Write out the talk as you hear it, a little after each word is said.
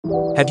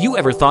Have you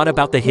ever thought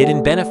about the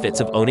hidden benefits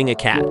of owning a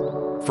cat?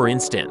 For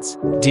instance,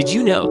 did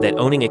you know that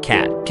owning a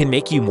cat can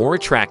make you more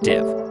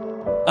attractive?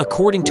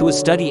 According to a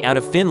study out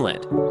of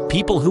Finland,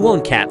 people who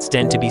own cats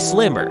tend to be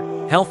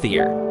slimmer,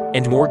 healthier,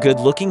 and more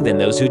good-looking than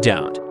those who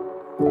don't.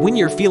 When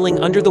you're feeling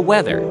under the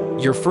weather,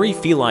 your furry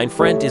feline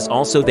friend is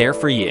also there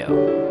for you.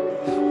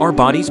 Our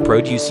bodies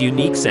produce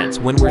unique scents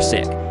when we're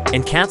sick,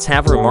 and cats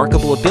have a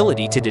remarkable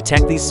ability to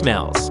detect these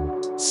smells.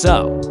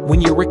 So,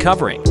 when you're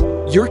recovering,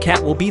 your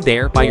cat will be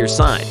there by your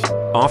side,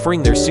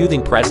 offering their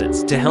soothing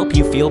presence to help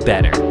you feel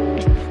better.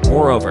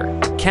 Moreover,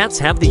 cats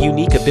have the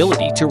unique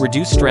ability to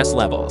reduce stress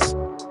levels.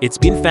 It's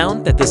been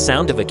found that the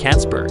sound of a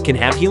cat's purr can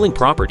have healing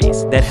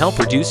properties that help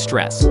reduce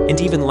stress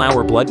and even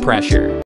lower blood pressure.